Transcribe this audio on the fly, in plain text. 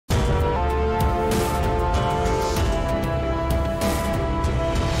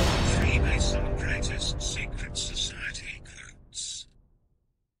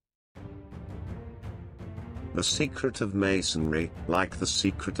The secret of Masonry, like the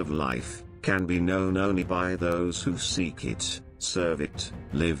secret of life, can be known only by those who seek it, serve it,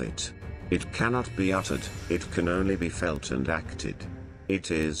 live it. It cannot be uttered, it can only be felt and acted.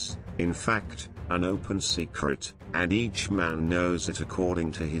 It is, in fact, an open secret, and each man knows it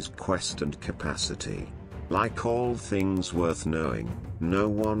according to his quest and capacity. Like all things worth knowing, no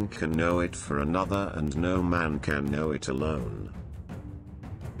one can know it for another and no man can know it alone.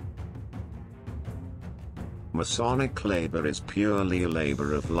 Masonic labor is purely a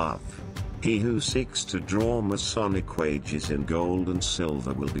labor of love. He who seeks to draw Masonic wages in gold and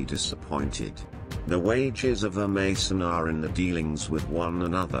silver will be disappointed. The wages of a Mason are in the dealings with one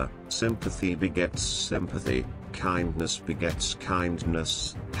another. Sympathy begets sympathy, kindness begets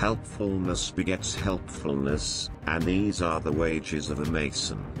kindness, helpfulness begets helpfulness, and these are the wages of a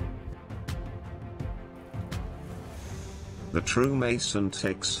Mason. The true Mason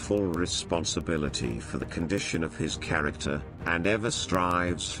takes full responsibility for the condition of his character, and ever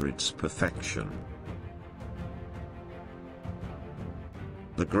strives for its perfection.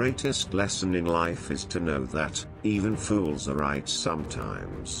 The greatest lesson in life is to know that, even fools are right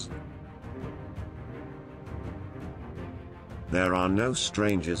sometimes. There are no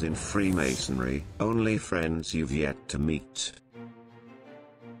strangers in Freemasonry, only friends you've yet to meet.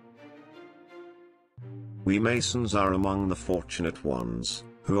 We Masons are among the fortunate ones,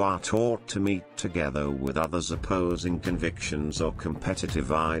 who are taught to meet together with others opposing convictions or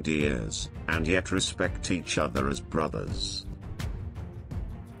competitive ideas, and yet respect each other as brothers.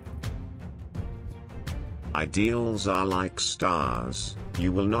 Ideals are like stars,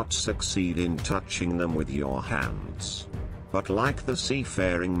 you will not succeed in touching them with your hands. But like the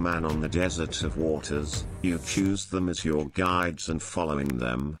seafaring man on the desert of waters, you choose them as your guides and following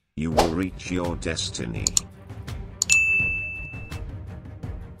them, you will reach your destiny.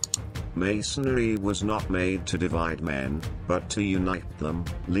 Masonry was not made to divide men, but to unite them,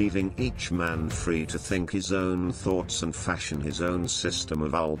 leaving each man free to think his own thoughts and fashion his own system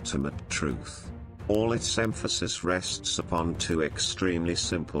of ultimate truth. All its emphasis rests upon two extremely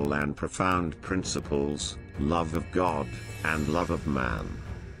simple and profound principles: love of God, and love of man.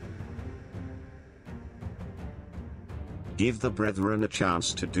 Give the brethren a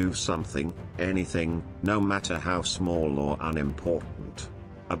chance to do something, anything, no matter how small or unimportant.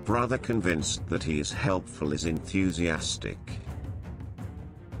 A brother convinced that he is helpful is enthusiastic.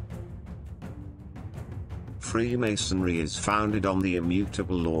 Freemasonry is founded on the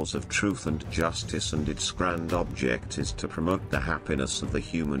immutable laws of truth and justice, and its grand object is to promote the happiness of the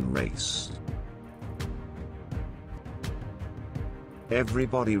human race.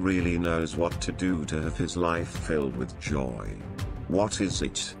 Everybody really knows what to do to have his life filled with joy. What is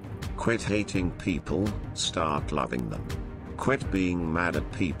it? Quit hating people, start loving them. Quit being mad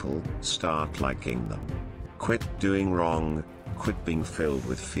at people, start liking them. Quit doing wrong, quit being filled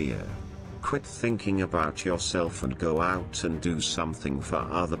with fear. Quit thinking about yourself and go out and do something for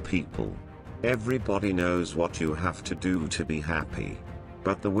other people. Everybody knows what you have to do to be happy.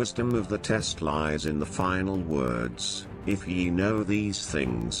 But the wisdom of the test lies in the final words: if ye know these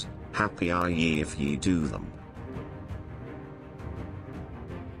things, happy are ye if ye do them.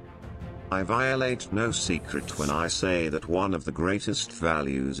 I violate no secret when I say that one of the greatest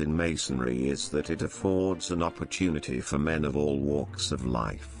values in Masonry is that it affords an opportunity for men of all walks of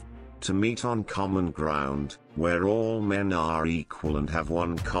life to meet on common ground, where all men are equal and have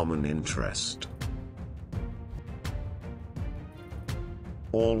one common interest.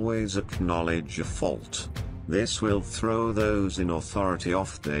 Always acknowledge a fault. This will throw those in authority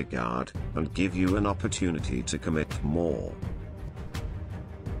off their guard, and give you an opportunity to commit more.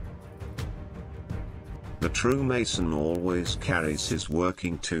 The true Mason always carries his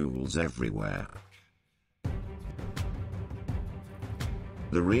working tools everywhere.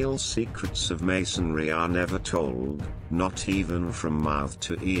 The real secrets of Masonry are never told, not even from mouth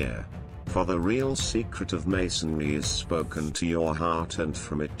to ear. For the real secret of Masonry is spoken to your heart, and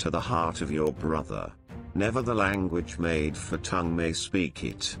from it to the heart of your brother. Never the language made for tongue may speak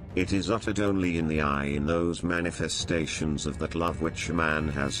it, it is uttered only in the eye, in those manifestations of that love which a man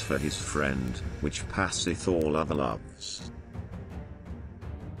has for his friend, which passeth all other loves.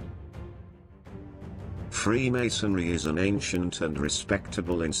 Freemasonry is an ancient and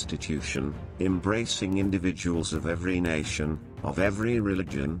respectable institution, embracing individuals of every nation, of every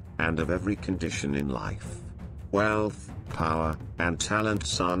religion, and of every condition in life. Wealth, power, and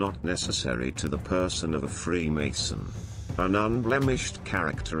talents are not necessary to the person of a Freemason. An unblemished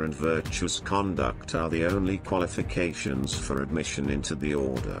character and virtuous conduct are the only qualifications for admission into the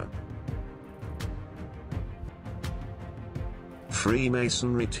order.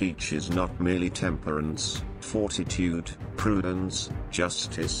 Freemasonry teaches not merely temperance, fortitude, prudence,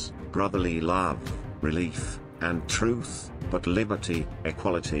 justice, brotherly love, relief, and truth, but liberty,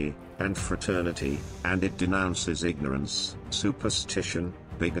 equality, and fraternity, and it denounces ignorance, superstition,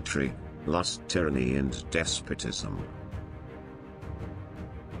 bigotry, lust, tyranny, and despotism.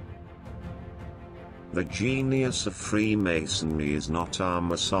 The genius of Freemasonry is not our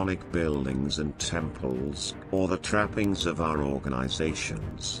Masonic buildings and temples, or the trappings of our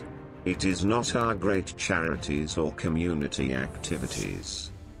organizations. It is not our great charities or community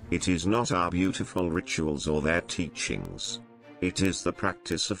activities. It is not our beautiful rituals or their teachings. It is the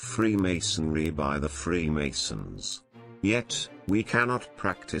practice of Freemasonry by the Freemasons. Yet, we cannot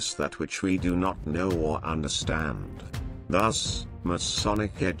practice that which we do not know or understand. Thus,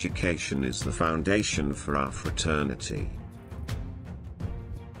 Masonic education is the foundation for our fraternity.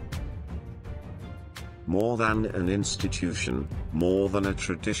 More than an institution, more than a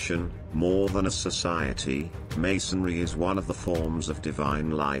tradition, more than a society, Masonry is one of the forms of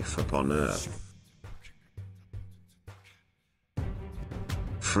divine life upon earth.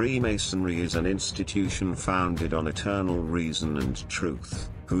 Freemasonry is an institution founded on eternal reason and truth,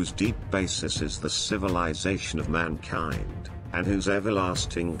 whose deep basis is the civilization of mankind, and whose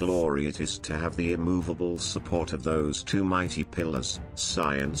everlasting glory it is to have the immovable support of those two mighty pillars,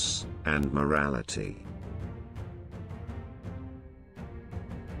 science and morality.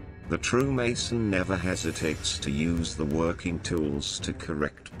 The true Mason never hesitates to use the working tools to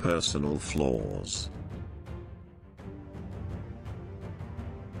correct personal flaws.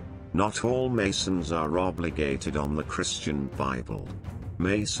 Not all Masons are obligated on the Christian Bible.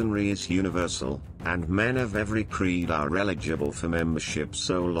 Masonry is universal, and men of every creed are eligible for membership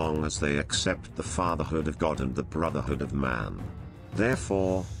so long as they accept the fatherhood of God and the brotherhood of man.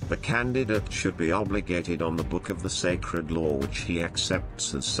 Therefore, the candidate should be obligated on the book of the sacred law which he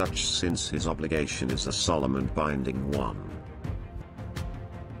accepts as such, since his obligation is a solemn and binding one.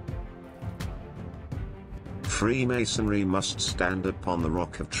 Freemasonry must stand upon the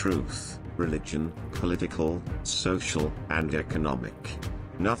rock of truth, religion, political, social, and economic.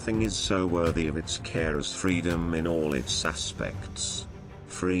 Nothing is so worthy of its care as freedom in all its aspects.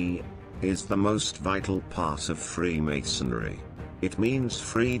 Free is the most vital part of Freemasonry. It means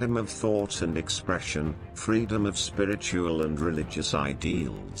freedom of thought and expression, freedom of spiritual and religious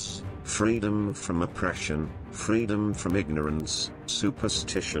ideals, freedom from oppression, freedom from ignorance,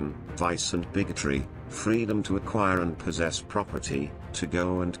 superstition, vice and bigotry, freedom to acquire and possess property, to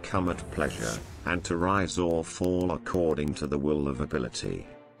go and come at pleasure, and to rise or fall according to the will of ability.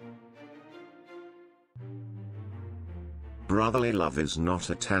 Brotherly love is not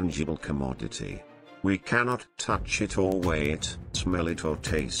a tangible commodity. We cannot touch it or weigh it, smell it or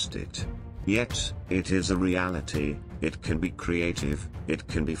taste it. Yet, it is a reality, it can be creative, it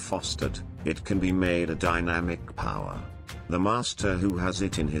can be fostered, it can be made a dynamic power. The master who has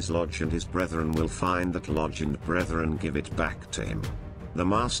it in his lodge and his brethren will find that lodge and brethren give it back to him. The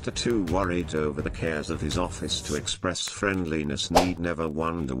master too worried over the cares of his office to express friendliness need never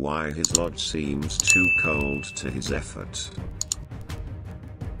wonder why his lodge seems too cold to his effort.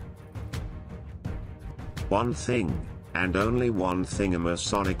 One thing, and only one thing, a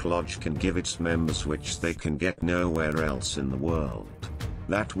Masonic lodge can give its members which they can get nowhere else in the world.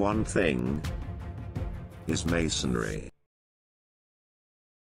 That one thing is Masonry.